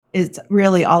it's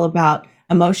really all about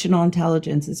emotional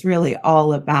intelligence. It's really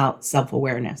all about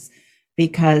self-awareness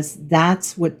because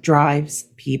that's what drives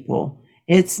people.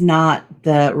 It's not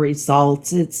the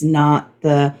results. It's not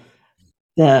the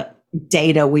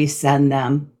data we send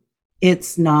them.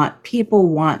 It's not, people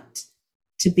want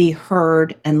to be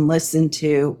heard and listened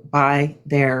to by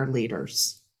their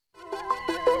leaders.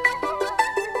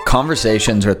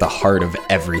 Conversations are at the heart of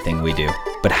everything we do.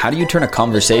 But how do you turn a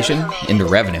conversation into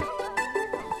revenue?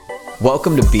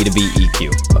 Welcome to B2B EQ,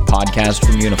 a podcast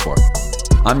from Unifor.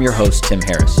 I'm your host, Tim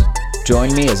Harris.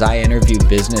 Join me as I interview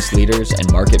business leaders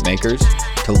and market makers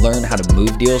to learn how to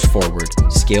move deals forward,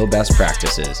 scale best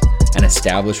practices, and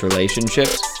establish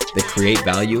relationships that create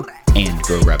value and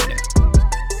grow revenue.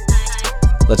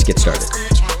 Let's get started.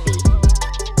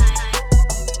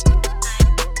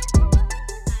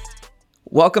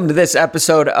 Welcome to this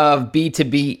episode of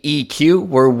B2B EQ,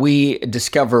 where we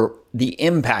discover the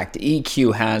impact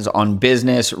EQ has on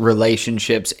business,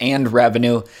 relationships, and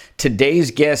revenue.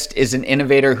 Today's guest is an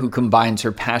innovator who combines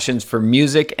her passions for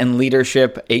music and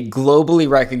leadership, a globally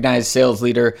recognized sales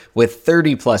leader with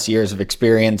 30 plus years of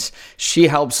experience. She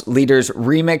helps leaders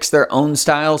remix their own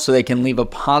style so they can leave a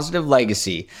positive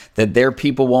legacy that their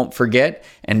people won't forget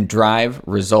and drive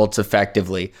results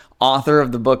effectively. Author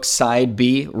of the book Side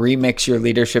B, Remix Your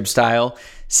Leadership Style,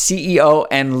 CEO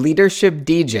and leadership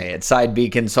DJ at Side B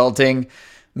Consulting,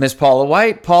 Miss Paula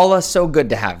White. Paula, so good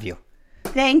to have you.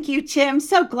 Thank you, Tim.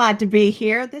 So glad to be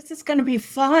here. This is going to be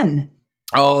fun.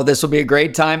 Oh, this will be a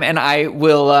great time. And I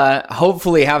will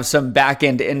hopefully have some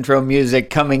back-end intro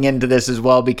music coming into this as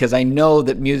well, because I know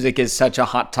that music is such a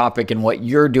hot topic in what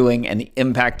you're doing and the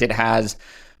impact it has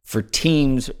for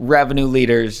teams, revenue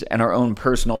leaders, and our own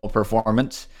personal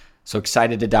performance. So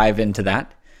excited to dive into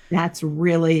that. That's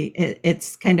really,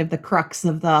 it's kind of the crux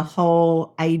of the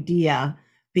whole idea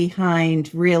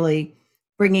behind really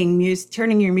bringing music,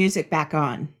 turning your music back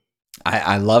on.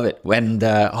 I love it. And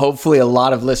hopefully a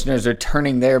lot of listeners are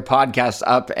turning their podcasts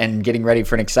up and getting ready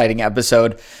for an exciting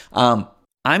episode. I'm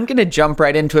going to jump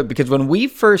right into it because when we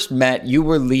first met, you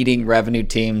were leading revenue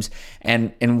teams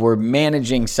and were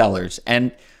managing sellers.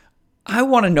 And I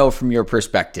want to know from your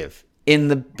perspective, in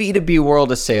the B2B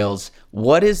world of sales,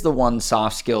 what is the one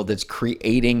soft skill that's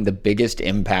creating the biggest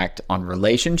impact on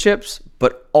relationships,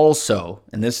 but also,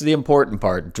 and this is the important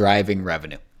part, driving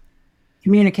revenue?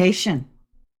 Communication.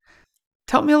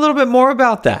 Tell me a little bit more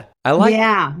about that.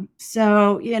 Yeah.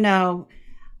 So,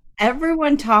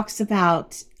 everyone talks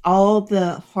about all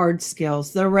the hard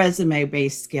skills, the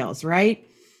resume-based skills, right?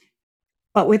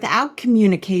 But without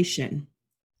communication,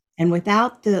 and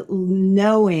without the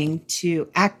knowing to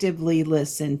actively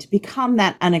listen, to become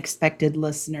that unexpected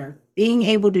listener, being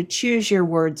able to choose your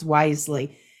words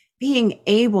wisely, being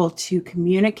able to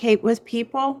communicate with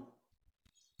people,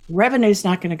 revenue's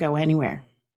not going to go anywhere.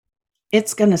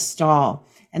 It's going to stall.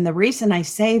 And the reason I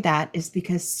say that is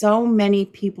because so many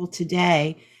people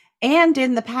today and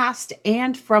in the past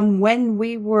and from when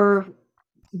we were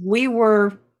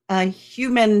a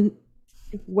human,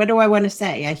 what do I want to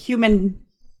say? A human.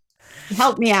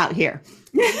 Help me out here.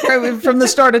 From the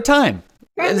start of time,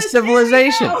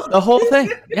 civilization, the whole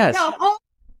thing. Yes.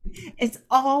 It's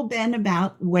all been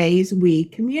about ways we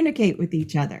communicate with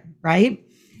each other, right?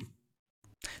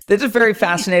 That's a very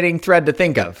fascinating thread to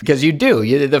think of because you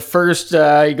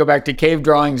go back to cave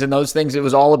drawings and those things. It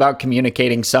was all about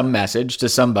communicating some message to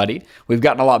somebody. We've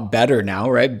gotten a lot better now,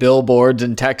 right? Billboards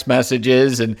and text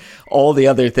messages and all the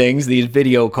other things, these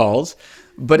video calls.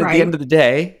 But at the end of the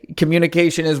day,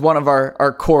 communication is one of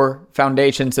our core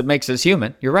foundations that makes us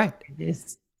human. You're right.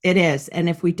 It is. And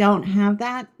if we don't have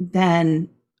that, then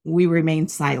we remain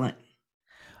silent.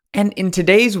 And in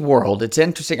today's world, it's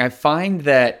interesting. I find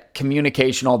that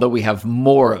communication, although we have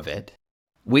more of it,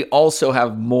 we also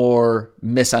have more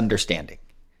misunderstanding.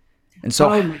 And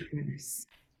so, oh my goodness.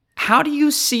 How do you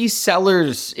see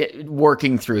sellers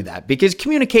working through that? Because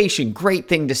communication, great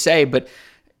thing to say, but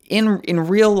in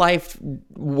real life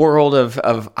world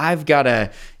of I've got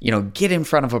to, get in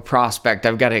front of a prospect.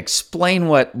 I've got to explain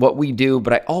what we do,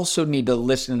 but I also need to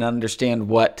listen and understand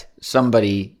what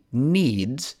somebody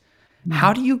needs. Mm-hmm.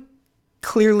 How do you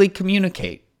clearly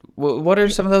communicate? What are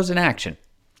some of those in action?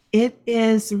 It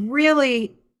is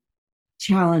really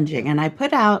challenging. And I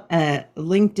put out a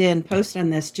LinkedIn post on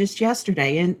this just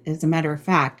yesterday. And as a matter of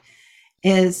fact,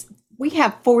 is we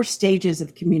have 4 stages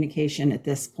of communication at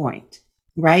this point.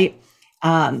 Right?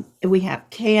 We have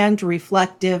canned,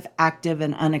 reflective, active,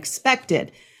 and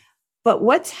unexpected. But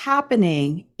what's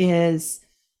happening is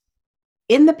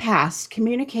in the past,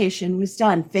 communication was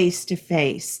done face to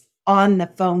face on the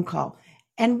phone call.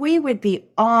 And we would be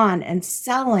on and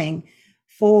selling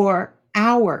for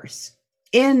hours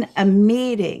in a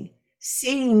meeting,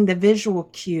 seeing the visual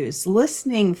cues,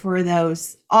 listening for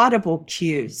those audible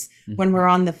cues when we're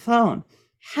on the phone,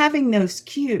 having those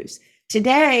cues.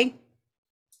 Today,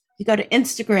 you go to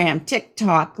Instagram,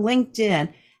 TikTok,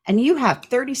 LinkedIn, and you have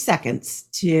 30 seconds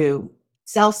to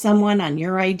sell someone on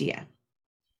your idea.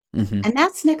 Mm-hmm. And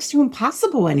that's next to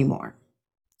impossible anymore.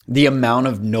 The amount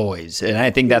of noise. And I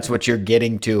think that's what you're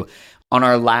getting to. On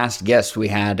our last guest, we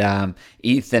had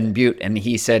Ethan Butte, and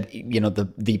he said,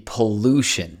 the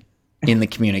pollution in the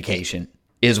communication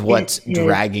is what's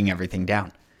dragging everything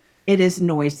down. It is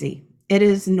noisy. It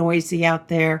is noisy out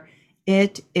there.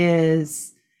 It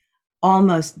is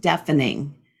almost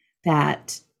deafening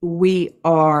that we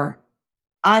are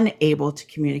unable to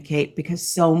communicate because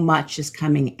so much is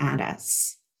coming at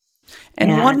us.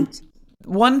 And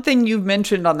one thing you've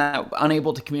mentioned on that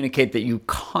unable to communicate that you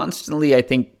constantly, I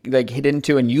think, like hit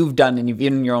into, and you've done, and you've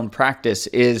in your own practice,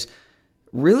 is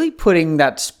really putting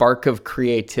that spark of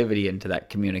creativity into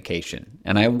that communication.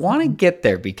 And I want to get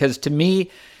there because to me,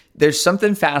 there's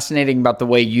something fascinating about the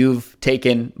way you've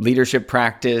taken leadership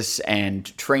practice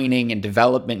and training and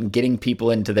development and getting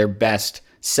people into their best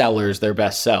sellers, their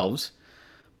best selves.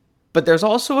 But there's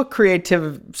also a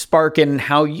creative spark in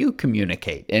how you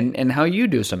communicate and how you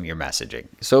do some of your messaging.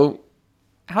 So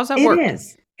how's that work? It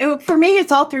is. For me,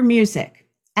 it's all through music.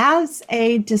 As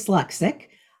a dyslexic,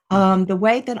 the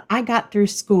way that I got through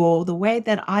school, the way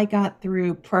that I got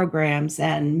through programs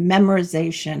and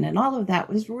memorization and all of that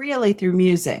was really through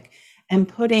music and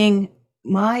putting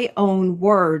my own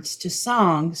words to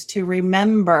songs to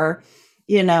remember,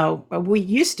 we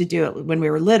used to do it when we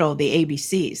were little, the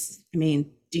ABCs. I mean,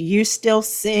 do you still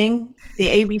sing the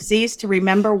ABCs to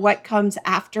remember what comes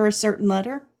after a certain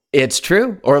letter? It's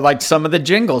true. Or like some of the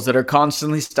jingles that are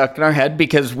constantly stuck in our head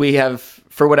because we have,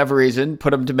 for whatever reason, put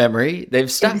them to memory. They've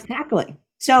stuck. Exactly.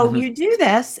 So you do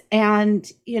this and,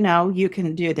 you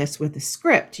can do this with a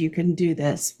script. You can do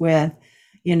this with,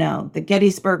 the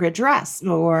Gettysburg Address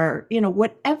or,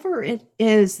 whatever it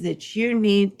is that you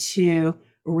need to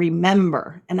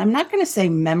remember. And I'm not going to say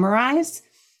memorize,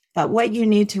 but what you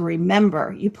need to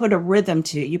remember, you put a rhythm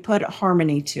to, you put a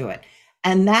harmony to it.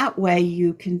 And that way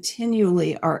you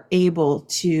continually are able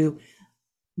to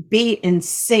be in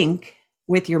sync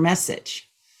with your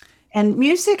message. And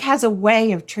music has a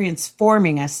way of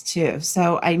transforming us too.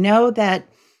 So I know that,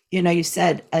 you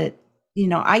said, I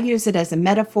use it as a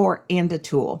metaphor and a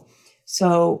tool.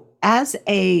 So as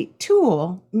a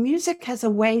tool, music has a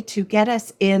way to get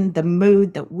us in the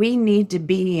mood that we need to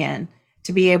be in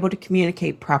to be able to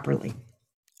communicate properly.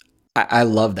 I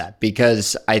love that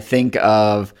because I think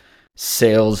of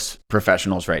sales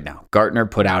professionals right now. Gartner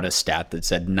put out a stat that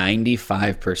said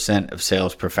 95% of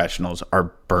sales professionals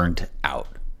are burnt out.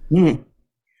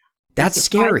 That's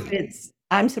scary.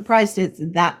 I'm surprised it's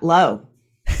that low.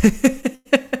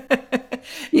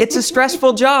 It's a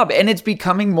stressful job and it's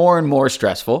becoming more and more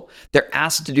stressful. They're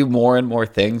asked to do more and more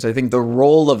things. I think the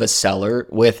role of a seller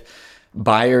with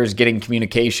buyers getting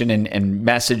communication and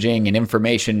messaging and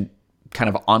information kind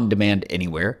of on demand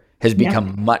anywhere has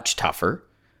become much tougher,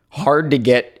 hard to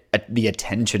get the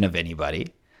attention of anybody.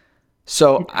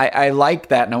 So I like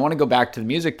that. And I want to go back to the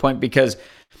music point because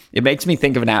it makes me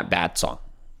think of an at-bat song.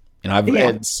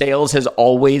 Sales has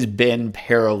always been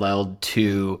paralleled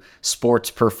to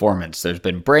sports performance. There's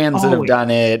been brands that have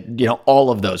done it, all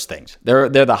of those things. They're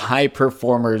the high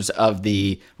performers of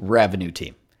the revenue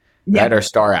team. Right? Our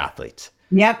star athletes.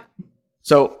 Yep.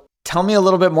 So tell me a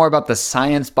little bit more about the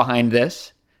science behind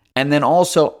this. And then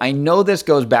also, I know this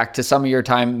goes back to some of your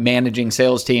time managing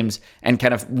sales teams and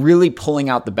kind of really pulling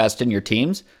out the best in your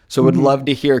teams. So would love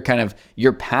to hear kind of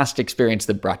your past experience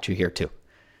that brought you here too.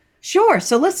 Sure.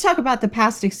 So let's talk about the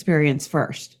past experience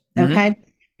first. Okay.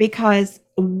 Because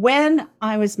when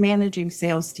I was managing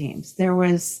sales teams, there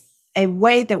was a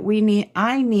way that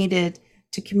I needed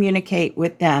to communicate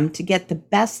with them to get the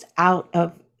best out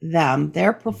of them,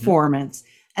 their performance.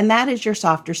 And that is your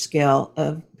softer skill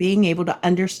of being able to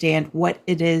understand what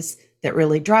it is that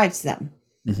really drives them.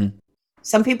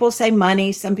 Some people say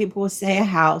money, some people will say a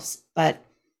house, but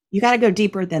you got to go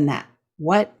deeper than that.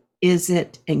 What is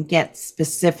it? And get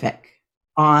specific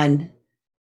on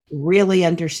really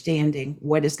understanding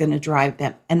what is going to drive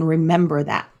them and remember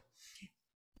that.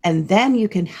 And then you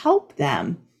can help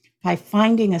them by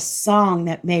finding a song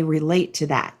that may relate to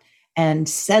that and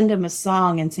send them a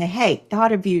song and say, hey,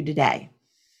 thought of you today.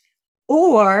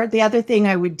 Or the other thing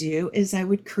I would do is I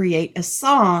would create a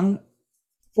song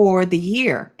for the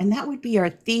year, and that would be our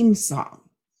theme song.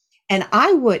 And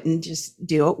I wouldn't just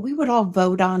do it. We would all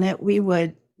vote on it. We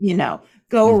would,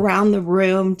 go around the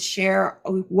room, share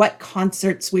what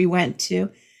concerts we went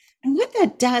to. And what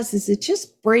that does is it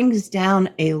just brings down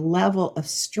a level of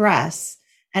stress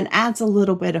and adds a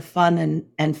little bit of fun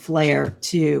and flair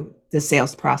to the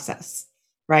sales process,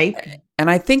 right? And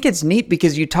I think it's neat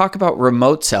because you talk about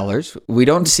remote sellers. We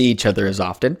don't see each other as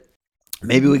often.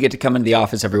 Maybe we get to come into the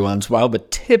office every once in a while,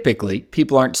 but typically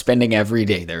people aren't spending every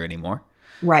day there anymore.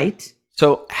 Right.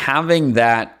 So having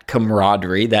that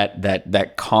camaraderie,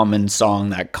 that common song,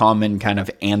 that common kind of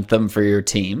anthem for your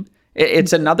team,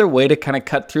 it's another way to kind of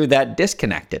cut through that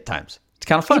disconnect at times. It's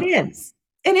kind of It fun. is.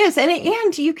 It is.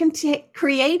 And you can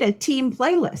create a team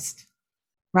playlist,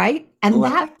 right? And Oh, I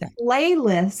that like that.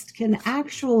 playlist can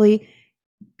actually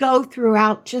go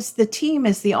throughout just the team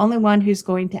is the only one who's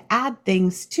going to add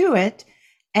things to it.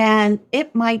 And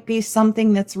it might be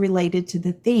something that's related to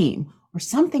the theme or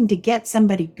something to get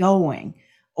somebody going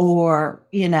or,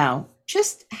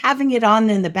 just having it on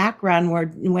in the background where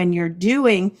when you're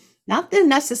doing not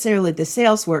necessarily the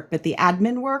sales work, but the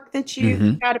admin work that you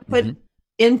Mm-hmm. got to put Mm-hmm.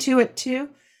 into it too.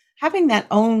 Having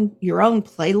your own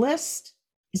playlist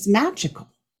is magical.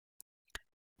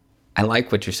 I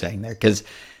like what you're saying there because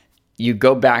you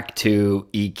go back to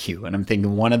EQ, and I'm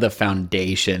thinking one of the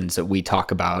foundations that we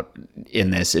talk about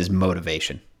in this is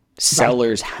motivation. Right.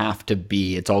 Sellers have to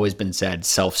be, it's always been said,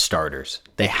 self-starters.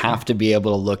 They have to be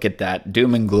able to look at that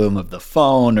doom and gloom of the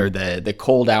phone or the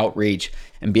cold outreach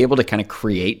and be able to kind of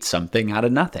create something out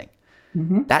of nothing.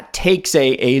 Mm-hmm. That takes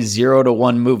a 0 to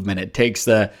 1 movement. It takes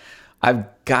I've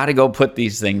got to go put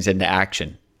these things into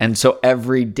action. And so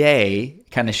every day,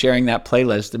 kind of sharing that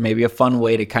playlist and maybe a fun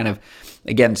way to kind of,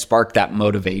 again, spark that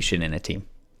motivation in a team.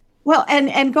 Well,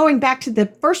 and going back to the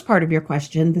first part of your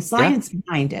question, the Yeah. science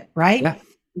behind it, right? Yeah.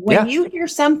 When Yeah. you hear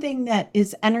something that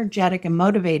is energetic and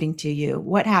motivating to you,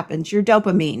 what happens? Your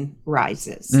dopamine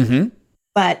rises. Mm-hmm.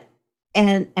 But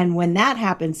and when that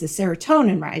happens, the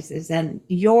serotonin rises and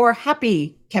your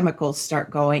happy chemicals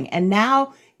start going. And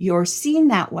now you're seen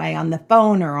that way on the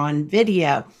phone or on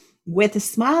video with a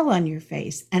smile on your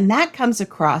face. And that comes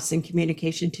across in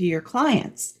communication to your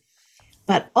clients.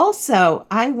 But also,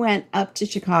 I went up to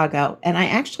Chicago and I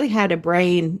actually had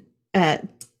uh,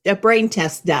 a brain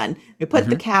test done. I put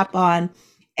the Mm-hmm. cap on,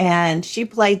 and she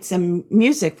played some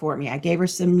music for me. I gave her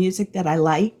some music that I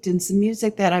liked and some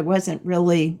music that I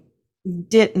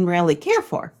didn't really care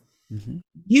for. Mm-hmm.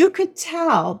 You could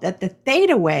tell that the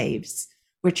theta waves,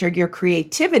 which are your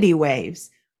creativity waves,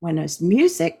 when a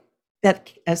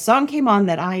song came on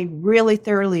that I really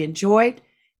thoroughly enjoyed,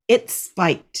 it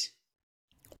spiked,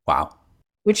 Wow.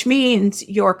 which means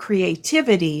your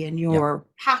creativity and Yep. your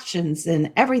passions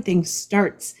and everything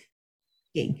starts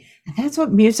speaking. And that's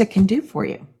what music can do for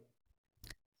you.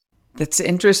 That's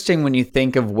interesting when you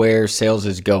think of where sales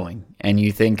is going and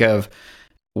you think of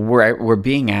we're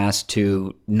being asked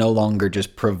to no longer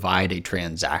just provide a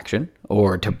transaction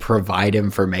or to provide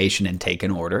information and take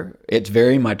an order. It's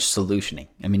very much solutioning.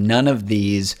 I mean, none of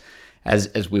these,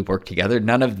 as we work together,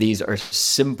 none of these are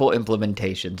simple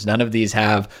implementations. None of these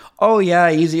have, oh yeah,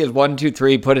 easy as 1, 2,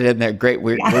 3, put it in there. Great,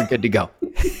 we're good to go.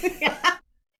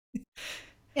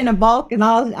 In a bulk, and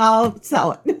I'll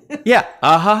sell it. Yeah,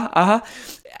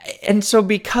 And so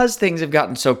because things have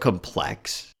gotten so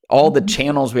complex, all the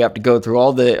channels we have to go through,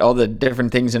 all the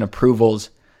different things and approvals,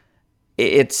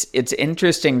 it's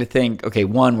interesting to think, okay,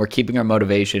 one, we're keeping our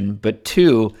motivation, but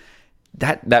two,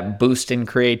 that boost in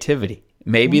creativity.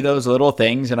 Maybe those little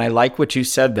things, and I like what you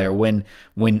said there, when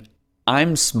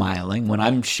I'm smiling, when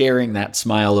I'm sharing that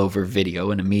smile over video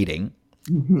in a meeting,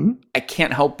 Mm-hmm. I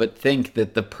can't help but think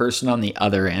that the person on the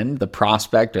other end, the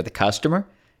prospect or the customer,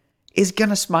 is going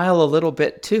to smile a little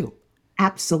bit too.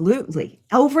 Absolutely.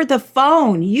 Over the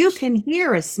phone, you can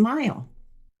hear a smile.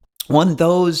 One,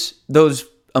 those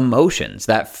emotions,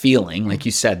 that feeling, like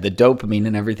you said, the dopamine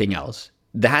and everything else,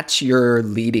 that's your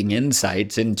leading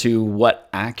insights into what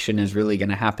action is really going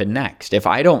to happen next. If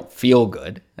I don't feel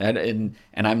good and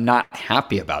I'm not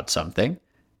happy about something,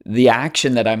 the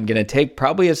action that I'm going to take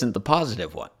probably isn't the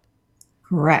positive one.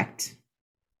 Correct.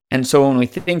 And so when we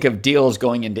think of deals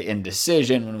going into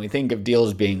indecision, when we think of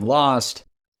deals being lost,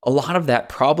 a lot of that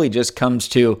probably just comes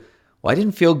to, well, I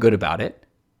didn't feel good about it,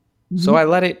 so Mm-hmm. I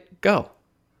let it go.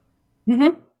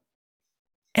 Mm-hmm.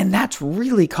 And that's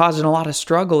really causing a lot of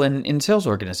struggle in sales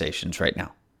organizations right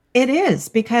now. It is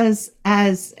because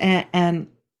and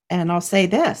I'll say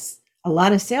this, a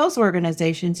lot of sales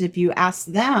organizations, if you ask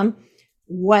them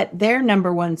what their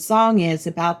number one song is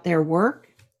about their work,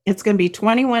 it's going to be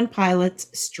 21 Pilots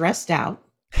Stressed Out,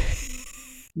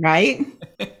 right?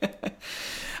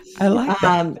 I like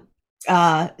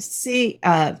that. See,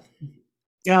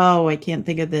 oh, I can't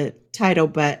think of the title,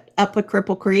 but Up a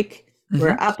Cripple Creek.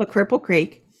 We're Mm-hmm. up a Cripple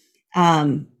Creek.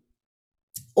 Um,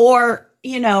 or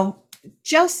you know,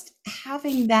 just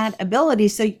having that ability.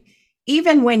 So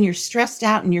even when you're stressed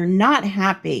out and you're not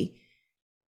happy,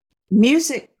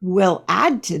 music will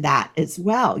add to that as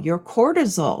well. Your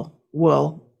cortisol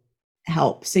will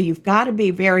help. So you've got to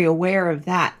be very aware of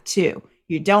that too.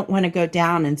 You don't want to go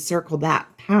down and circle that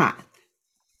path.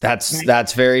 Right.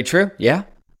 That's very true. Yeah.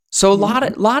 So a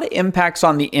Mhm. lot of impacts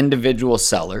on the individual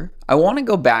seller. I want to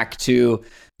go back to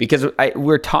because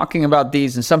we're talking about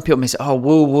these, and some people may say, "Oh,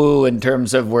 woo woo," in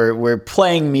terms of we're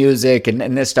playing music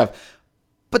and this stuff.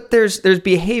 But there's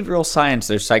behavioral science,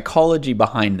 there's psychology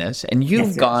behind this, and Yes, you've there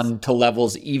is. gone to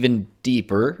levels even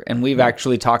deeper. And we've Yeah.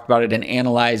 actually talked about it in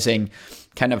analyzing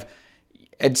kind of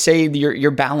I'd say your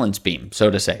balance beam,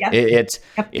 so to say. Yep.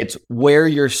 Yep. It's where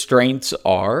your strengths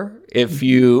are. If Mhm.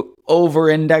 you over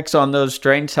index on those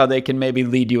strengths, how they can maybe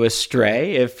lead you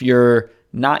astray. If you're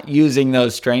not using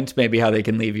those strengths, maybe how they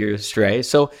can lead you astray.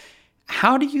 So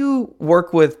how do you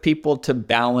work with people to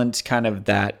balance kind of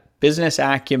that business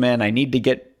acumen, I need to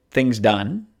get things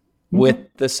done, with Mhm.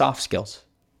 the soft skills?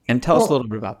 And tell us a Well, little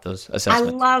bit about those I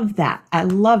assessments. love that. I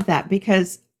love that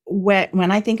because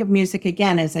when I think of music,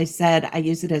 again, as I said, I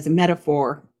use it as a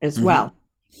metaphor as Hmm. well.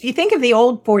 If you think of the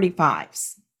old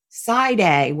 45s, side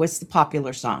A was the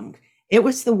popular song. It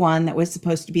was the one that was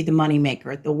supposed to be the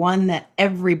moneymaker, the one that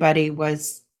everybody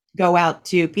was go out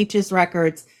to Peaches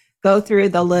Records, go through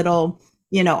the little,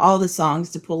 all the songs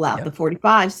to pull out the Yep.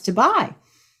 45s to buy.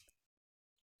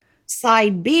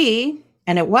 Side B,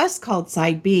 and it was called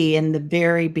Side B in the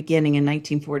very beginning in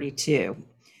 1942.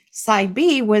 Side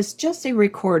B was just a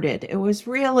recorded. It was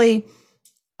really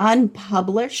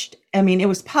unpublished. I mean, it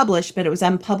was published, but it was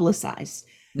unpublicized.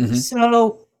 Hmm.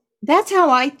 So that's how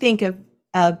I think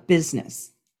of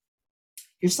business.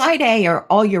 Your side A are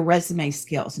all your resume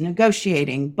skills,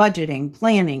 negotiating, budgeting,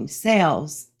 planning,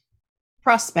 sales,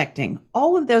 prospecting,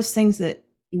 all of those things that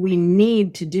we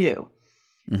need to do.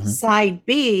 Hmm. Side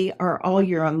B are all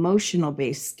your emotional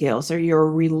based skills or your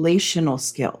relational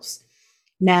skills.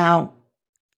 Now,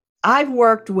 I've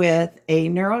worked with a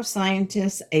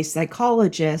neuroscientist, a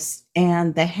psychologist,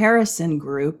 and the Harrison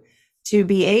Group to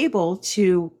be able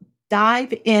to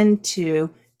dive into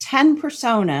 10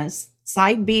 personas,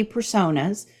 side B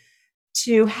personas,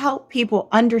 to help people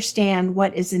understand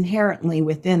what is inherently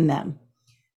within them.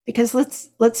 Because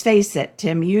let's face it,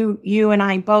 Tim, you and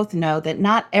I both know that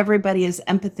not everybody is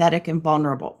empathetic and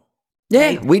vulnerable, Yeah,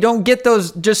 right? we don't get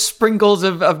those just sprinkles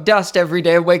of dust every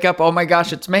day. Wake up, oh my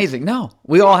gosh, it's amazing. No,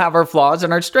 we all Yeah, have our flaws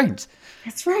and our strengths.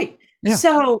 that's right. Yeah.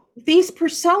 So these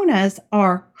personas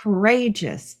are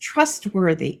courageous,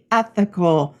 trustworthy,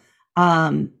 ethical,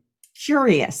 um,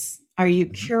 curious. Are you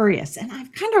Mhm. curious? And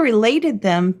I've kind of related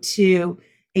them to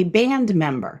a band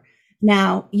member.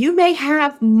 Now, you may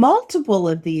have multiple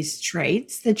of these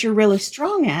traits that you're really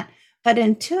strong at, but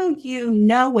until you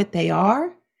know what they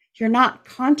are, you're not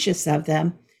conscious of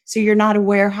them. So you're not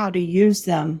aware how to use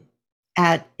them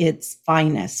at its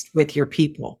finest with your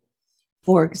people.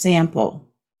 For example,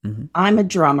 Mhm. I'm a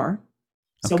drummer.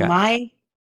 So Okay. my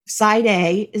side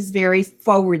A is very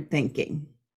forward thinking,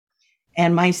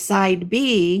 and my side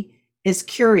B is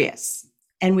curious.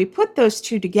 And we put those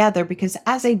two together because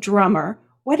as a drummer,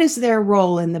 what is their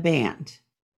role in the band?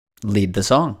 Lead the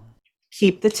song.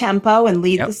 Keep the tempo and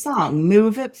lead the Yep. song,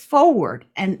 move it forward.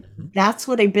 And Mhm. that's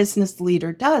what a business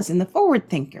leader does in the forward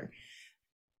thinker.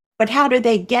 But how do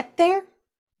they get there?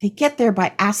 They get there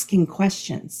by asking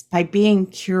questions, by being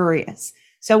curious.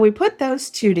 So we put those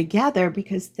two together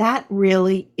because that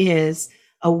really is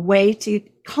a way to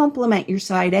complement your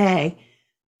side A,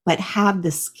 but have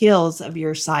the skills of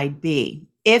your side B.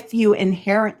 If you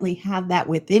inherently have that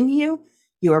within you,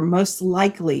 you are most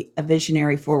likely a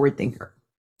visionary forward thinker.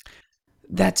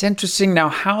 That's interesting. Now,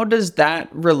 how does that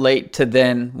relate to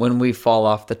then when we fall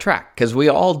off the track? Because we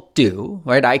all do,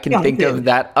 right? I can Yeah, I think do. of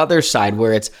that other side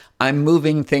where it's I'm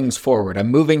moving things forward. I'm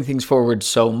moving things forward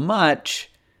so much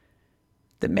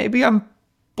that maybe I'm Yeah.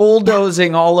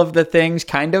 bulldozing all of the things,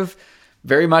 kind of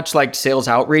very much like sales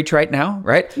outreach right now,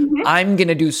 right? Mhm. I'm going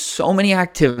to do so many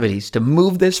activities to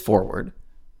move this forward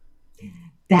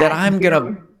that That I'm going to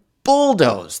very,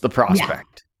 bulldoze the yeah.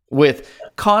 prospect with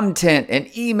content and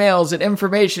emails and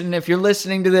information. And if you're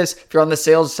listening to this, if you're on the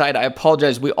sales side, I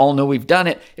apologize. We all know we've done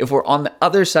it. If we're on the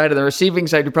other side of the receiving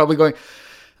side, you're probably going,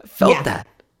 I felt Yeah. that.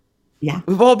 Yeah.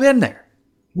 We've all been there.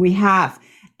 We have.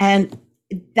 And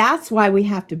that's why we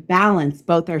have to balance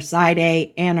both our side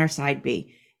A and our side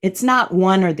B. It's not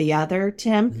one or the other,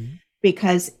 Tim, Mhm.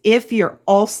 because if you're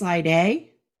all side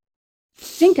A,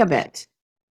 think of it.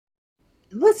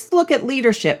 Let's look at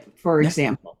leadership, for Yeah.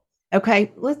 example.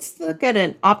 Okay, let's look at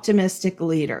an optimistic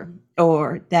leader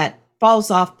or that falls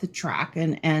off the track,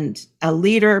 and a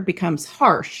leader becomes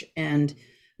harsh and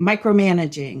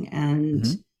micromanaging,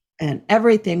 Hmm. and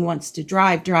everything wants to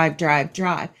drive, drive, drive,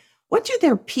 drive. What do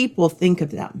their people think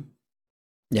of them?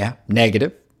 Yeah,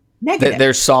 negative. Negative.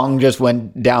 Their song just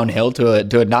went downhill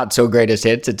to a not so greatest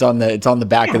hits. It's on the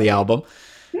back of Yeah. the album.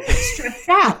 Stressed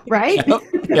out, right?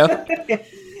 Yep. Yep.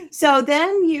 So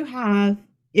then you have,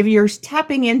 if you're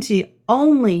tapping into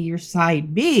only your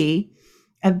side B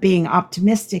of being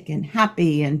optimistic and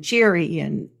happy and cheery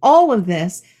and all of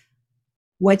this,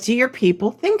 what do your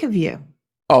people think of you?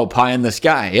 Oh, pie in the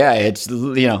sky. Yeah, it's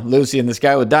Lucy in the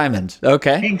sky with diamonds.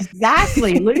 Okay.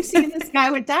 Exactly. Lucy in the sky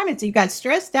with diamonds. You got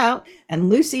stressed out and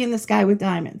Lucy in the sky with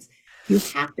diamonds. You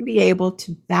have to be able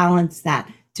to balance that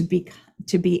to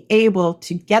be able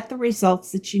to get the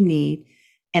results that you need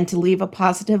and to leave a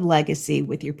positive legacy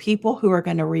with your people who are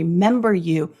going to remember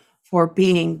you for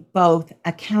being both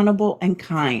accountable and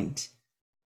kind,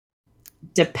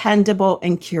 dependable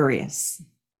and curious.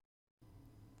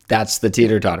 That's the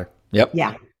teeter-totter. Yep.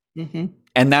 Yeah. Mm-hmm.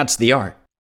 And that's the art.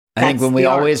 I think That's when we the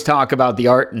art. always talk about the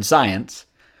art and science,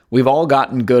 we've all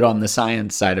gotten good on the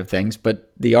science side of things,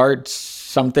 but the art's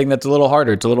something that's a little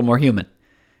harder. It's a little more human.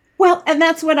 Well, and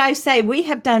that's what I say. We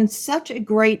have done such a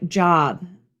great job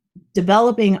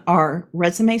developing our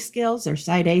resume skills, our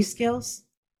side A skills,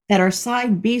 that our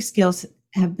side B skills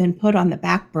have been put on the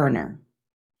back burner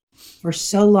for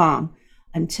so long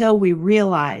until we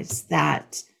realize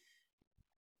that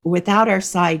without our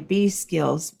side B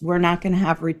skills, we're not going to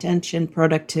have retention,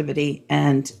 productivity,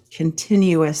 and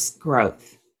continuous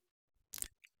growth.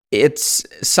 It's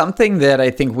something that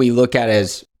I think we look at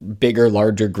as bigger,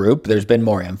 larger group. There's been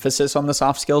more emphasis on the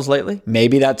soft skills lately.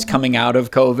 Maybe that's coming out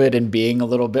of COVID and being a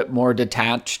little bit more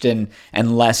detached and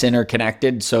less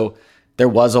interconnected. So there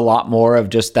was a lot more of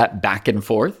just that back and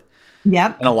forth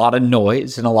Yep. and a lot of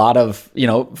noise and a lot of,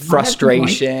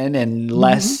 frustration and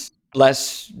less,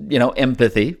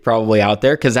 empathy probably out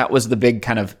there, because that was the big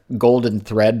kind of golden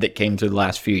thread that came through the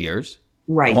last few years.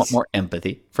 I Right. want more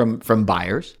empathy from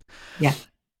buyers. Yeah.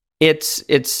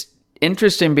 It's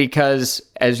interesting because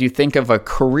as you think of a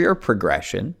career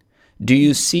progression, do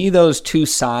you see those two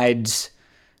sides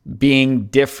being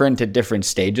different at different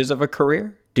stages of a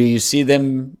career? Do you see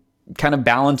them kind of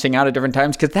balancing out at different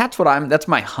times? Because that's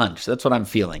my hunch. That's what I'm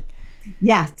feeling.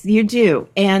 Yes, you do.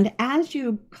 And as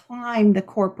you climb the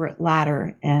corporate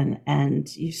ladder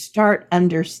and you start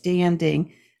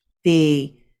understanding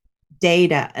the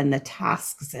data and the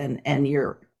tasks, and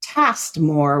you're tasked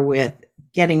more with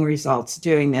getting results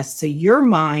doing this. So your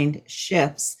mind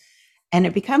shifts and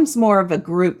it becomes more of a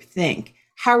group think.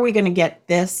 How are we going to get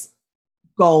this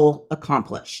goal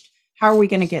accomplished? How are we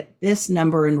going to get this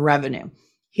number in revenue?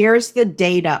 Here's the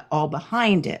data all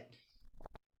behind it.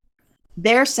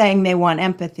 They're saying they want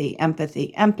empathy,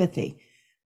 empathy, empathy,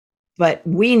 but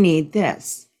we need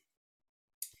this.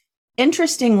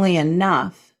 Interestingly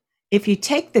enough, if you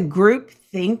take the group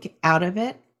think out of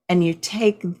it and you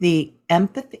take the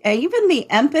empathy, even the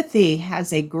empathy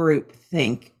has a group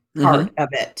think part of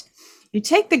it. You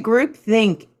take the group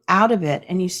think out of it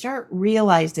and you start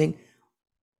realizing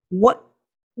what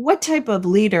type of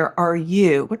leader are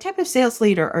you? What type of sales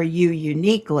leader are you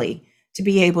uniquely to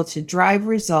be able to drive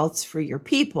results for your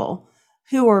people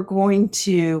who are going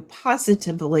to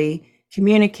positively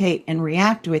communicate and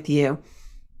react with you?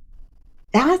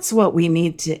 That's what we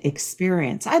need to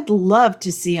experience. I'd love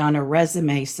to see on a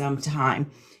resume sometime,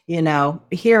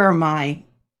 here are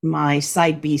my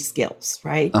side B skills,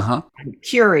 right? Uh-huh. I'm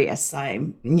curious,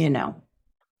 I'm,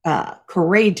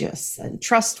 courageous and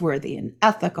trustworthy and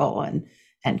ethical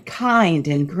and kind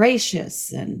and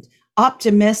gracious and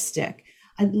optimistic.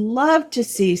 I'd love to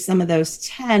see some of those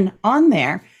 10 on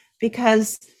there,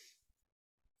 because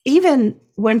even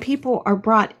when people are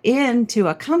brought into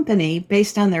a company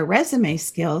based on their resume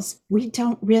skills, we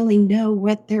don't really know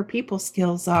what their people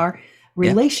skills are,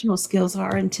 relational skills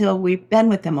are, until we've been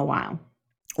with them a while.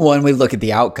 Well, and we look at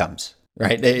the outcomes,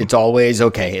 right? It's always,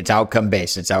 okay, it's outcome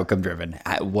based, it's outcome driven.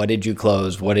 What did you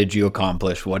close? What did you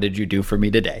accomplish? What did you do for me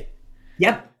today?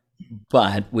 Yep.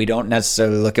 But we don't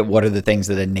necessarily look at what are the things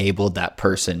that enabled that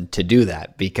person to do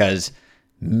that, because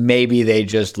maybe they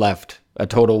just left a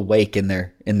total wake in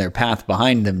their path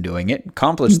behind them doing it,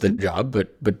 accomplished the job,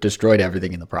 but destroyed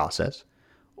everything in the process.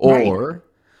 Or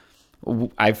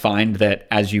I find that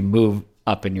as you move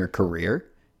up in your career,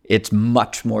 it's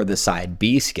much more the side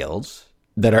B skills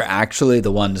that are actually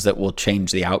the ones that will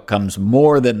change the outcomes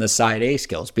more than the side A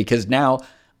skills, because now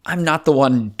I'm not the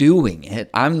one doing it.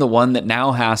 I'm the one that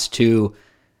now has to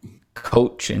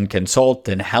coach and consult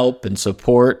and help and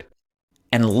support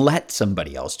and let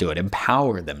somebody else do it,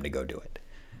 empower them to go do it.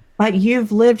 But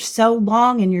you've lived so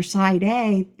long in your side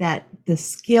A that the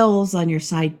skills on your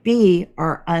side B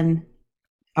are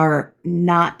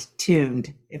not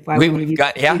tuned, if I want We've to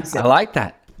got, yeah, use I it. like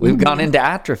that. We've gone Mhm. into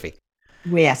atrophy.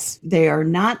 Yes, they are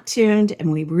not tuned,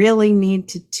 and we really need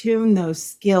to tune those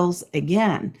skills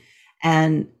again.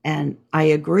 And I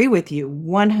agree with you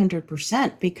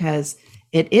 100% because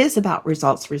it is about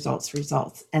results, results,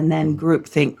 results, and then group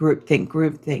think, group think,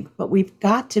 group think. But we've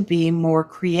got to be more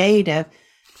creative,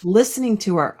 listening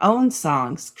to our own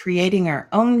songs, creating our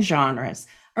own genres.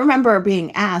 I remember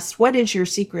being asked, "What is your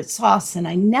secret sauce?" And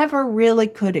I never really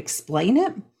could explain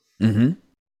it, Mm-hmm.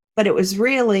 but it was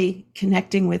really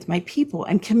connecting with my people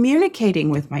and communicating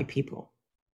with my people.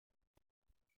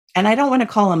 And I don't want to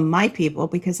call them my people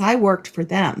because I worked for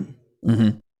them,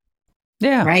 Mm-hmm.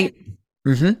 Yeah. right?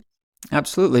 Mm-hmm.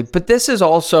 Absolutely. But this is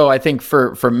also, I think,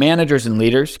 for managers and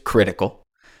leaders, critical.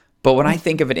 But when I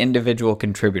think of an individual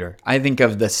contributor, I think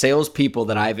of the salespeople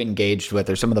that I've engaged with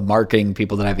or some of the marketing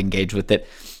people that I've engaged with that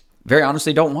very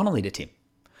honestly don't want to lead a team.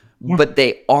 Yeah. But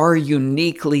they are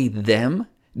uniquely them.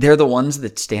 They're the ones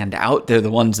that stand out. They're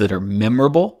the ones that are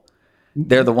memorable.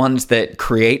 They're the ones that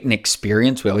create an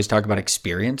experience. We always talk about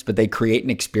experience, but they create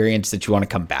an experience that you want to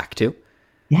come back to.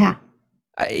 Yeah.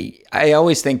 I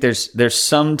always think there's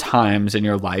some times in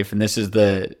your life, and this is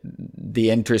the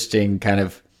interesting kind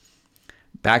of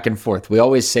back and forth. We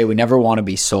always say we never want to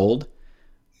be sold,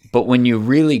 but when you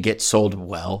really get sold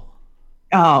well,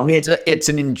 Oh, it's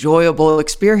an enjoyable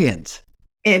experience.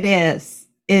 it is.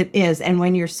 It is. And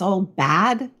when you're sold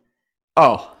bad,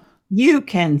 Oh, you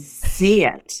can see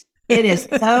it. It is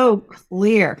so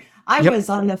clear. I yep. was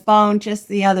on the phone just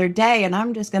the other day, and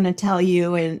I'm just going to tell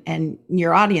you and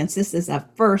your audience, this is a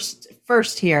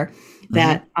first here Mm-hmm.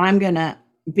 that I'm going to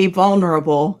be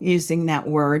vulnerable using that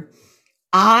word.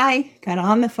 I got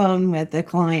on the phone with the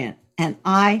client and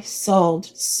I sold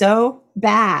so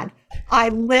bad. I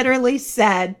literally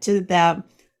said to them,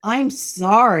 "I'm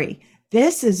sorry.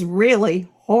 This is really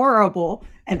horrible.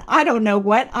 And I don't know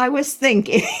what I was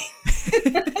thinking."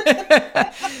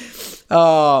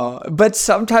 Oh, but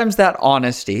sometimes that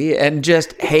honesty and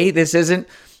just, hey, this isn't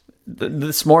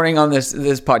this morning on this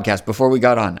podcast before we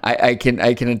got on. I can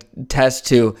attest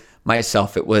to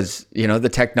myself. It was, the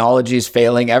technology is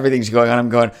failing, everything's going on. I'm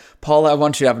going, Paula, I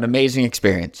want you to have an amazing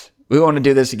experience. We want to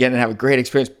do this again and have a great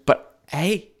experience. But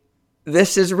hey,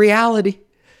 this is reality.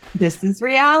 This is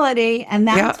reality. And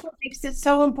Yeah. that's what makes it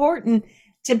so important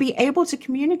to be able to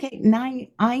communicate. And I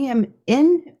am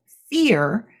in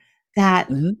fear that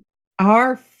Mm-hmm.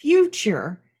 our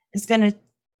future is going to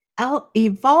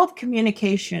evolve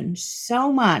communication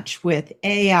so much with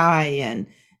AI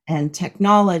and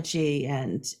technology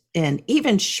and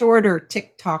even shorter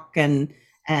TikTok and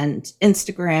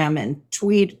Instagram and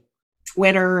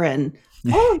Twitter and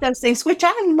all of those things, which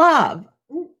I love.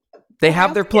 They But I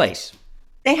have their also get place.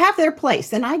 they have their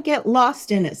place, and I get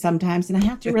lost in it sometimes, and I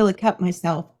have to really cut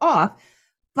myself off.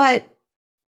 But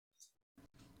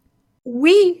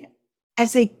we,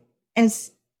 as a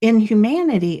as in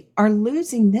humanity, are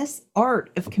losing this art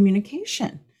of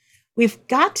communication. We've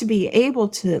got to be able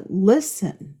to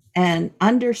listen and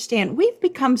understand. We've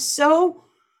become so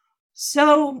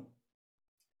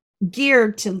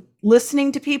geared to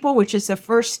listening to people, which is the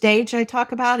first stage I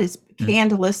talk about is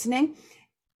canned listening.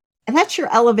 And that's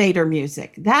your elevator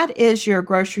music. That is your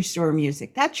grocery store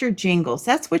music. That's your jingles.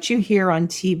 That's what you hear on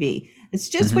TV. It's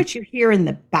just Mm-hmm. what you hear in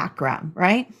the background,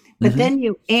 right? But Mm-hmm. then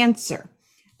you answer.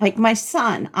 Like my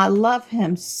son, I love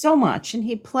him so much and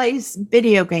he plays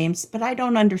video games, but I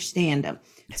don't understand him.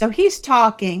 So he's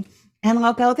talking and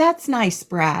I'll go, "That's nice,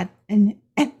 Brad." And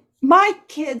my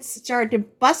kids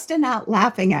started busting out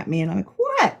laughing at me. And I'm like,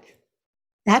 "What?"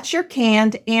 That's your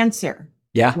canned answer.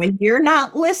 Yeah. When you're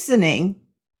not listening,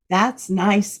 "That's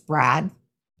nice, Brad."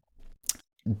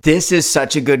 This is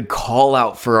such a good call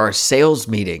out for our sales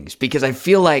meetings because I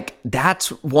feel like that's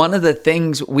one of the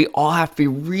things we all have to be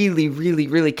really, really,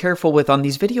 really careful with on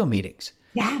these video meetings.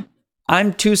 Yeah.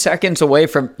 I'm 2 seconds away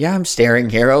from, yeah, I'm staring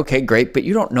here. Okay, great. But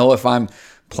you don't know if I'm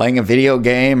playing a video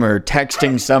game or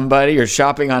texting somebody or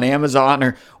shopping on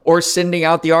Amazon or sending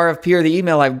out the RFP or the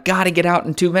email I've got to get out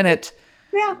in 2 minutes.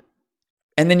 Yeah.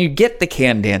 And then you get the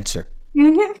canned answer.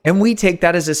 Mhm. And we take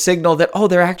that as a signal that, oh,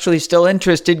 they're actually still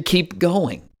interested. Keep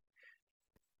going.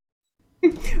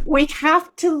 We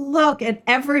have to look at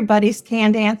everybody's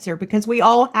canned answer because we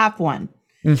all have one.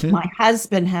 Mm-hmm. My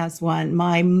husband has one.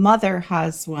 My mother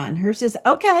has one. Hers is,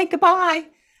 "Okay, goodbye."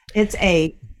 It's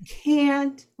a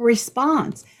canned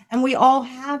response, and we all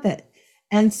have it.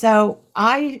 And so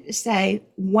I say,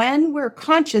 when we're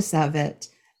conscious of it,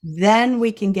 then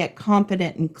we can get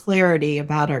confident and clarity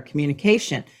about our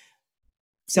communication.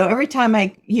 So every time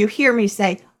you hear me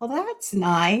say, "Well, that's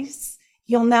nice,"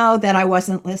 you'll know that I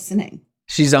wasn't listening.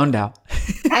 She zoned out.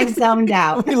 I've zoned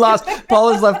out. We lost.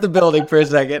 Paula's left the building for a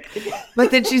second,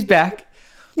 but then she's back.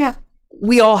 Yeah.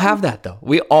 We all have that though.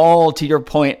 We all, to your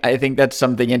point, I think that's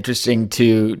something interesting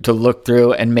to look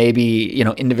through, and maybe, you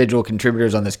know, individual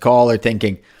contributors on this call are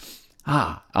thinking,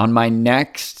 on my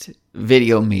next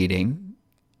video meeting,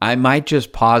 I might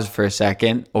just pause for a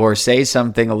second or say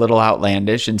something a little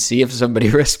outlandish and see if somebody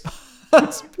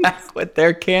responds back with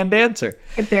their canned answer.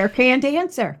 If their canned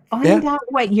answer. Find out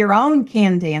what your own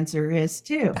canned answer is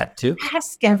too. That too.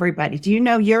 Ask everybody. Do you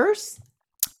know yours?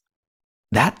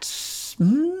 That's,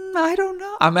 I don't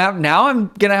know. I'm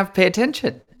going to have to pay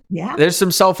attention. Yeah. There's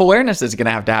some self-awareness that's going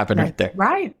to have to happen right there.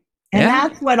 Right. And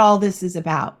that's what all this is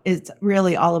about. It's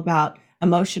really all about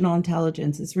emotional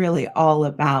intelligence. It's really all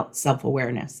about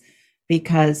self-awareness,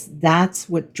 because that's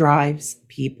what drives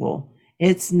people.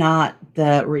 It's not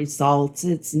the results.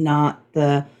 It's not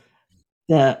the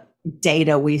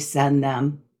data we send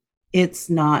them. It's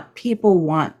not, people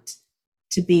want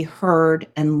to be heard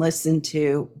and listened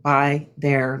to by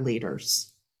their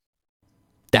leaders.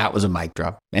 That was a mic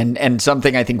drop. And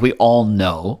something I think we all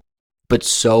know, but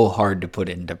so hard to put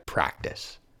into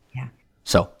practice. Yeah.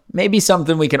 So maybe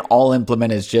something we can all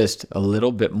implement is just a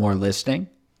little bit more listening,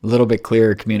 a little bit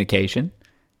clearer communication.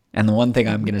 And the one thing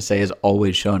I'm going to say is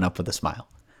always showing up with a smile.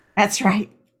 That's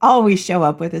right. Always show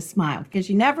up with a smile, because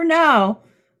you never know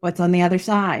what's on the other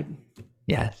side.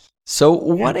 Yes. So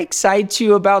what excites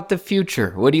you about the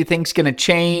future? What do you think is going to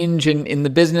change in the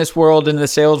business world, in the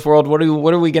sales world? What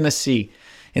are we going to see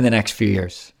in the next few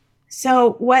years?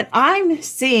 So what I'm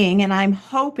seeing and I'm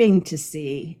hoping to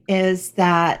see is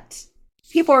that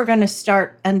people are going to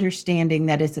start understanding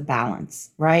that it's a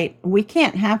balance, right? We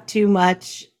can't have too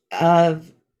much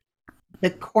of the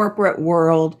corporate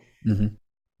world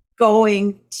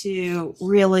going to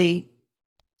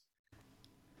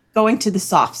the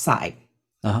soft side.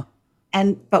 Uh-huh.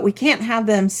 But we can't have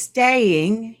them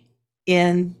staying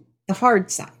in the hard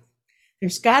side.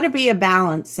 There's got to be a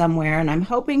balance somewhere, and I'm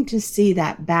hoping to see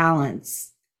that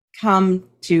balance come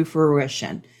to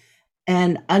fruition,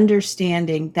 and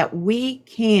understanding that we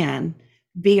can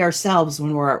be ourselves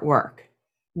when we're at work.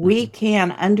 We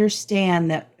can understand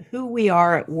that who we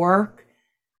are at work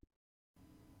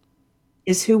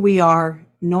is who we are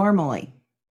normally.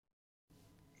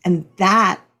 And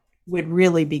that would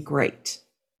really be great.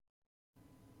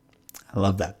 I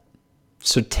love that.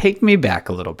 So take me back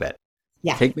a little bit.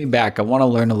 Yeah. Take me back. I want to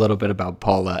learn a little bit about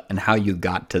Paula and how you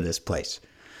got to this place,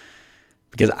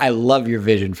 because I love your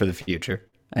vision for the future.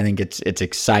 I think it's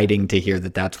exciting to hear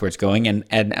that that's where it's going. And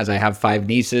as I have 5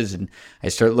 nieces and I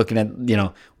start looking at, you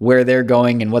know, where they're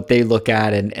going and what they look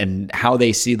at and how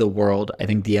they see the world, I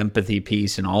think the empathy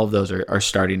piece and all of those are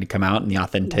starting to come out, and the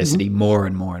authenticity more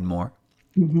and more and more.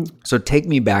 So take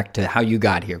me back to how you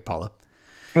got here, Paula,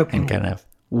 and kind of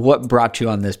what brought you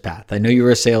on this path. I know you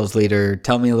were a sales leader.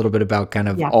 Tell me a little bit about kind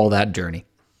of all that journey.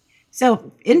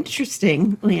 So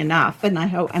interestingly enough, and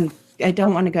I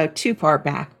don't want to go too far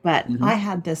back, but I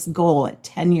had this goal at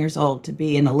 10 years old to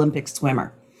be an Olympic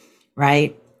swimmer,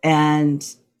 right?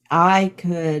 And I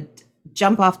could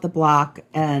jump off the block,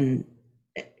 and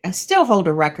I still hold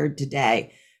a record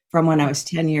today from when I was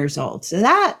 10 years old. So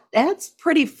that's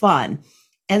pretty fun.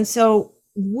 And so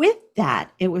with that,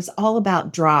 it was all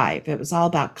about drive. It was all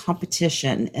about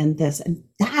competition and this, and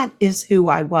that is who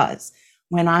I was.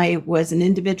 When I was an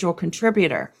individual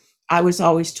contributor, I was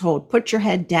always told, put your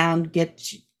head down, get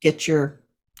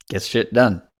shit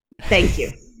done. Thank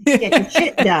you. Get your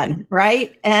shit done,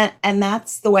 right? And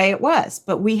that's the way it was.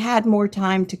 But we had more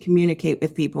time to communicate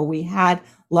with people. We had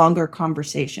longer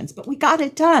conversations, but we got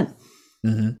it done.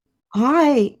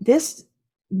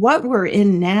 What we're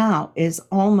in now is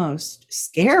almost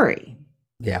scary,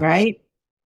 right?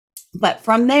 But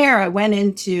from there, I went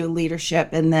into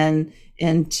leadership and then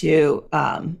into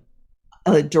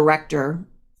a director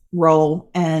role,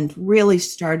 and really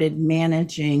started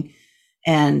managing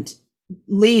and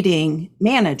leading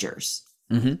managers.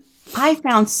 I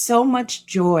found so much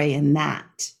joy in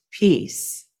that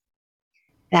piece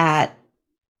that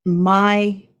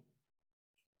my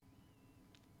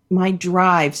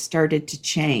drive started to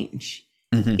change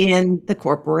in the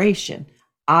corporation.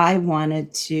 I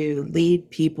wanted to lead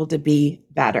people to be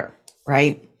better,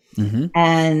 right?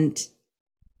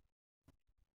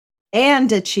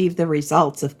 And achieve the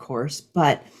results, of course.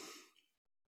 But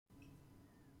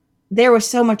there was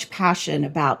so much passion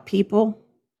about people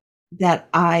that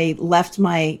I left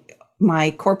my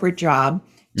corporate job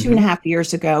 2.5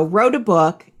 years ago, wrote a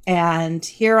book, and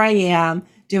here I am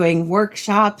doing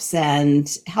workshops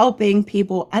and helping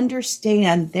people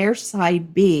understand their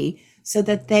side B so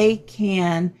that they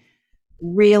can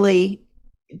really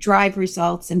drive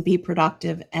results and be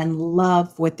productive and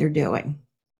love what they're doing.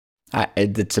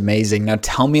 It's amazing. Now,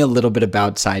 tell me a little bit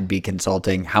about Side B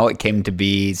Consulting, how it came to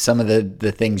be, some of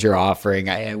the things you're offering.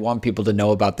 I want people to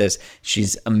know about this.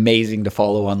 She's amazing to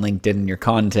follow on LinkedIn and your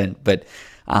content, but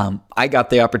I got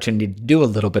the opportunity to do a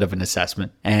little bit of an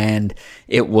assessment, and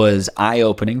it was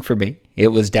eye-opening for me. It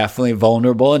was definitely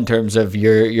vulnerable in terms of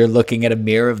you're looking at a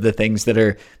mirror of the things that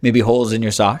are maybe holes in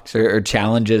your socks or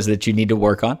challenges that you need to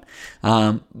work on.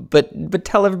 But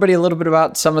tell everybody a little bit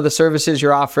about some of the services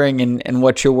you're offering and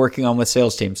what you're working on with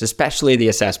sales teams, especially the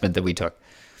assessment that we took.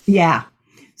 Yeah.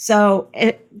 So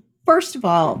first of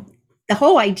all, the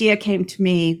whole idea came to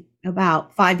me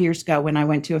about 5 years ago when I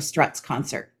went to a Struts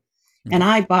concert. And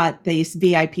I bought these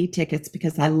VIP tickets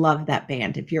because I love that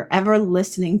band. If you're ever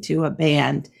listening to a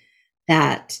band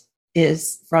that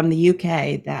is from the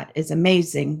UK that is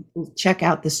amazing, check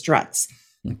out the Struts.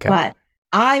 Okay. But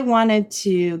I wanted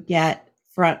to get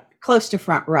close to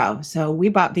front row. So we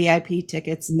bought VIP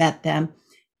tickets, met them,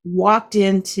 walked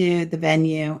into the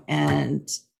venue, and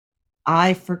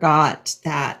I forgot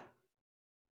that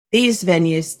these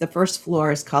venues, the first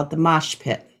floor is called the mosh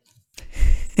pit.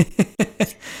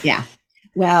 Yeah.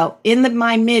 Well, in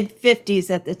my mid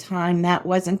 50s at the time, that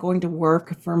wasn't going to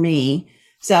work for me.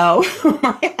 So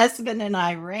my husband and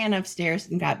I ran upstairs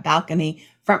and got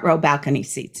front row balcony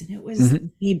seats, and it was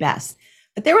the best.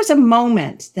 But there was a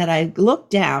moment that I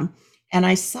looked down and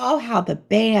I saw how the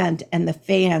band and the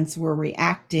fans were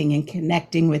reacting and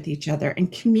connecting with each other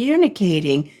and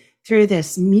communicating through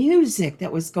this music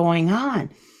that was going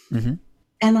on. Mm-hmm.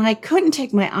 And I couldn't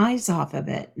take my eyes off of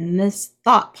it. And this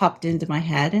thought popped into my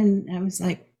head. And I was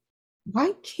like,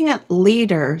 why can't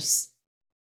leaders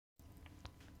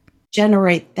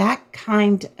generate that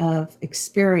kind of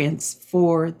experience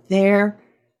for their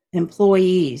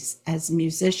employees as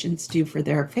musicians do for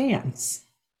their fans?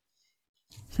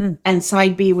 And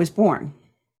Side B was born.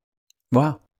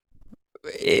 Wow.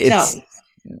 It's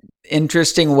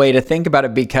interesting way to think about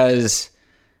it, because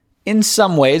in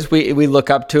some ways, we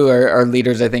look up to our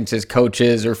leaders, I think, as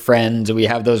coaches or friends. We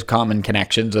have those common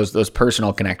connections, those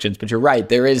personal connections. But you're right,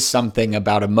 there is something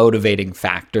about a motivating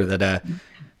factor that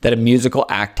a musical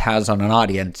act has on an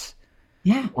audience,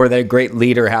 or that a great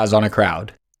leader has on a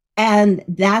crowd. And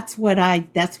that's what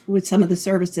some of the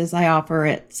services I offer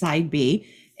at Side B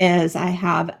is I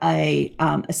have a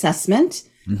assessment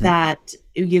that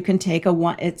you can take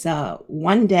it's a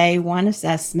 1 day, one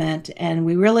assessment. And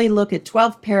we really look at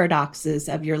 12 paradoxes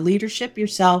of your leadership,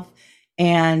 yourself,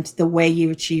 and the way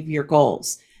you achieve your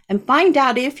goals, and find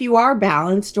out if you are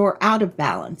balanced or out of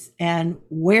balance and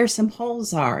where some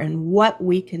holes are and what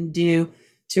we can do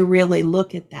to really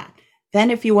look at that.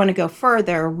 Then if you want to go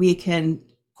further, we can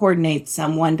coordinate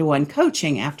some one-to-one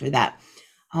coaching after that.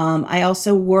 I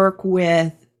also work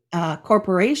with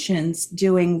corporations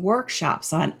doing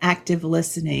workshops on active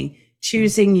listening,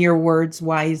 choosing your words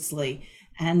wisely.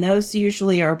 And those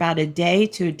usually are about a day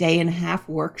to a day and a half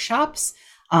workshops.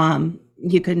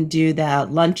 You can do the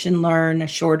lunch and learn, a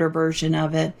shorter version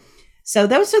of it. So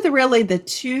those are really the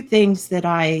two things that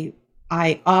I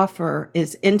offer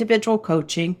is individual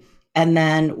coaching and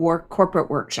then corporate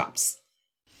workshops.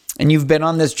 And you've been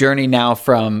on this journey now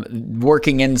from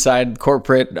working inside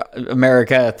corporate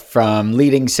America, from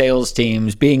leading sales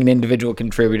teams, being an individual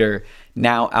contributor,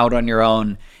 now out on your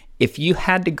own. If you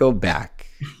had to go back,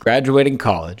 graduating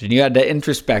college, and you had to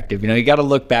introspective, you got to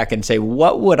look back and say,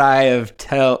 what would I have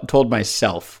told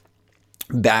myself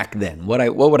back then?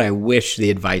 What would I wish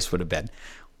the advice would have been?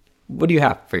 What do you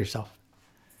have for yourself?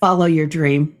 Follow your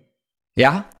dream.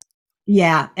 Yeah?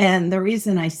 Yeah. And the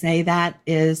reason I say that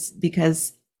is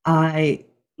because I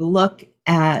look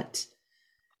at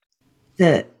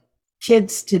the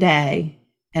kids today,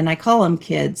 and I call them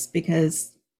kids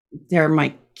because they're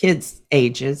my kids'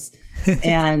 ages,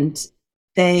 and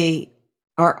they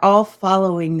are all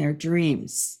following their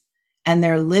dreams and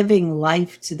they're living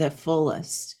life to the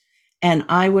fullest. And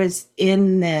I was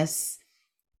in this,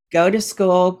 go to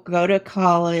school, go to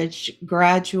college,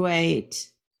 graduate,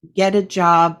 get a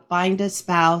job, find a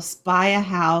spouse, buy a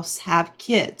house, have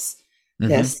kids.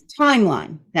 This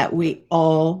timeline that we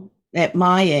all, at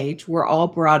my age, we're all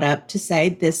brought up to say,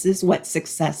 this is what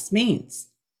success means.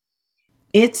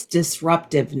 It's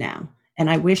disruptive now. And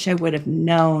I wish I would have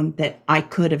known that I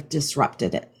could have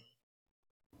disrupted it.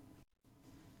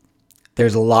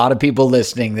 There's a lot of people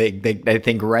listening that I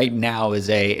think right now is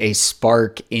a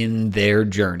spark in their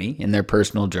journey, in their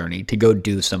personal journey, to go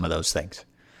do some of those things.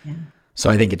 Yeah.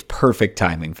 So I think it's perfect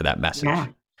timing for that message. Yeah.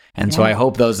 And so Yeah. I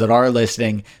hope those that are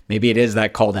listening, maybe it is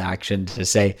that call to action to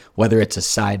say, whether it's a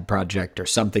side project or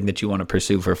something that you want to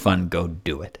pursue for fun, go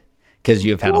do it. Because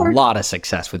you've had a Or lot of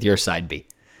success with your side B.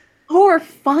 or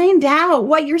find out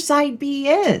what your side B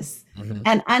is and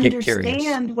Get curious.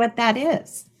 understand what that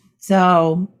is.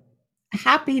 So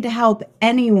happy to help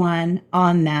anyone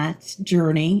on that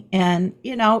journey. And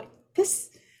this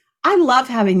I love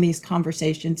having these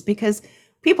conversations because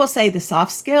people say the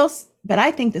soft skills, but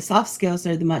I think the soft skills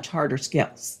are the much harder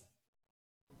skills.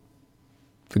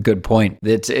 A good point.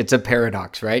 It's a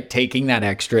paradox, right? Taking that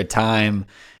extra time,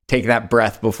 take that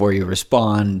breath before you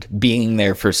respond, being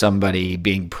there for somebody,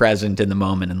 being present in the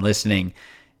moment and listening.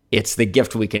 It's the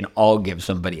gift we can all give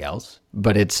somebody else,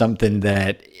 but it's something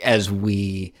that as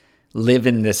we live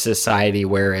in this society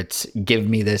where it's give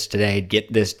me this today,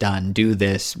 get this done, do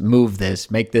this, move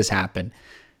this, make this happen,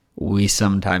 we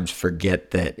sometimes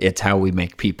forget that it's how we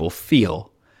make people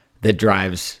feel that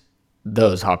drives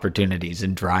those opportunities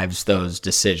and drives those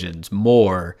decisions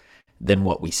more than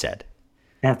what we said.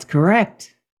 That's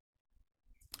correct.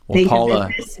 Well, Think of Paula,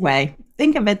 it this way.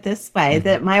 Think of it this way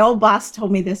that my old boss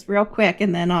told me this real quick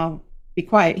and then I'll be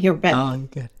quiet here. But oh,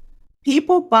 good.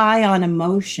 people buy on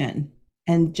emotion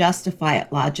and justify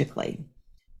it logically.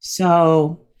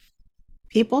 So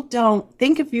people don't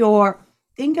think of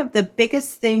the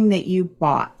biggest thing that you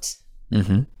bought.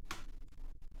 Mm-hmm.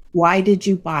 Why did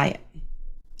you buy it?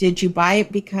 Did you buy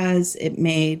it because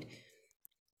it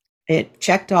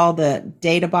checked all the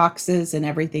data boxes and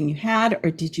everything you had,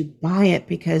 or did you buy it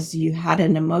because you had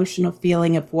an emotional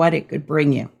feeling of what it could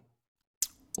bring you?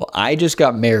 Well, I just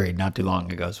got married not too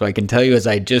long ago. So I can tell you, as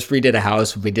I just redid a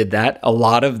house, we did that. A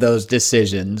lot of those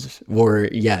decisions were,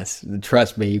 yes,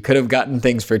 trust me, you could have gotten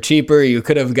things for cheaper. You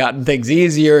could have gotten things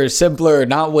easier or simpler or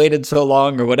not waited so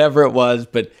long or whatever it was.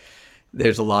 But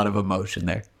there's a lot of emotion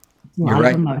there. A lot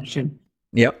of emotion.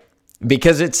 Yep.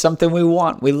 Because it's something we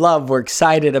want, we love, we're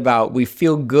excited about, we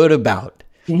feel good about.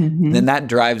 Mm-hmm. Then that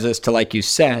drives us to, like you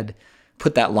said,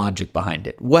 put that logic behind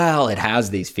it. Well, it has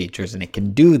these features and it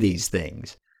can do these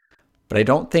things. But I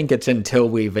don't think it's until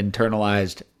we've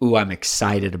internalized, ooh, I'm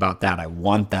excited about that. I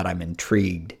want that. I'm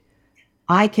intrigued.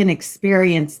 I can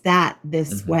experience that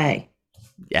this way.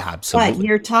 Yeah, absolutely. But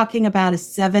you're talking about a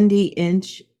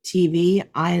 70-inch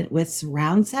TV with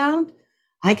surround sound.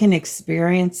 I can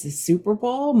experience the Super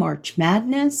Bowl, March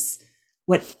Madness,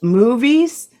 what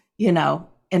movies, in a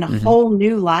whole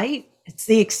new light. It's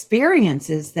the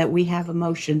experiences that we have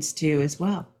emotions to as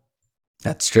well.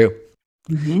 That's true.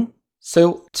 Mm-hmm.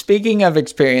 So speaking of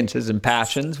experiences and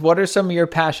passions, what are some of your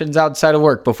passions outside of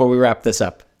work before we wrap this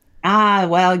up?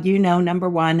 Well, number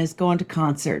one is going to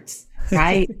concerts,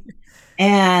 right?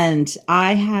 And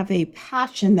I have a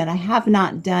passion that I have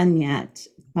not done yet,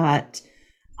 but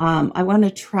I want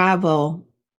to travel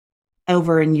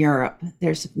over in Europe.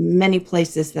 There's many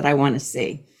places that I want to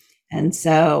see. And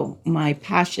so my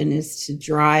passion is to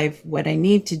drive what I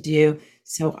need to do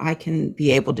so I can be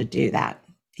able to do that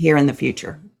here in the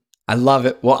future. I love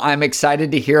it. Well, I'm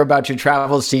excited to hear about your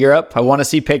travels to Europe. I want to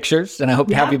see pictures, and I hope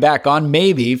to have you back on,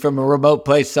 maybe from a remote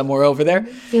place somewhere over there.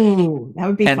 Ooh, that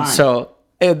would be fun. And so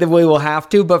we will have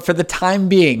to, but for the time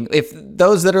being, if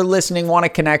those that are listening want to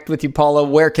connect with you, Paula,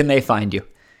 where can they find you?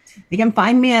 You can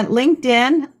find me at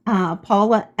LinkedIn,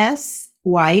 Paula S.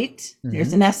 White.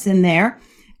 There's an S in there.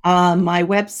 My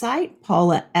website,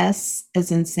 Paula S.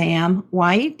 as in Sam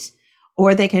White.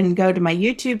 Or they can go to my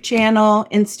YouTube channel,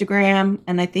 Instagram,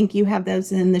 and I think you have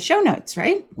those in the show notes,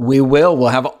 right? We will. We'll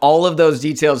have all of those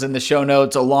details in the show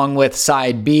notes, along with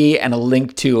Side B and a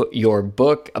link to your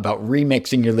book about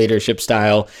remixing your leadership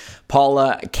style.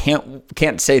 Paula, I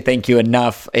can't say thank you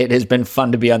enough. It has been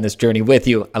fun to be on this journey with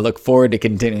you. I look forward to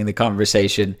continuing the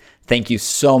conversation. Thank you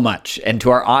so much. And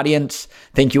to our audience,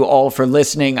 thank you all for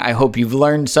listening. I hope you've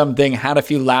learned something, had a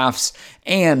few laughs,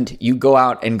 and you go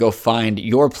out and go find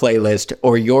your playlist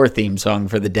or your theme song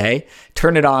for the day.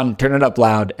 Turn it on, turn it up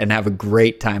loud, and have a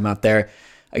great time out there.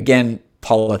 Again,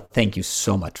 Paula, thank you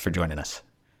so much for joining us.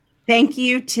 Thank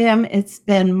you, Tim. It's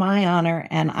been my honor.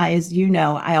 And as you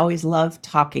know, I always love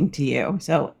talking to you.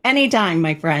 So anytime,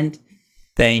 my friend.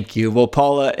 Thank you. Well,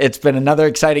 Paula, it's been another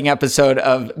exciting episode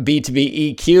of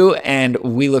B2B EQ, and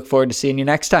we look forward to seeing you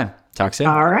next time. Talk soon.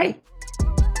 All right.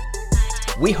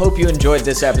 We hope you enjoyed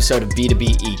this episode of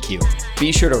B2B EQ.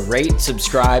 Be sure to rate,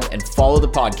 subscribe, and follow the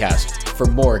podcast for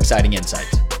more exciting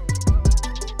insights.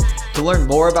 To learn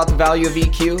more about the value of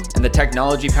EQ and the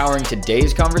technology powering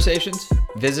today's conversations,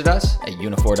 visit us at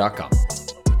unifor.com.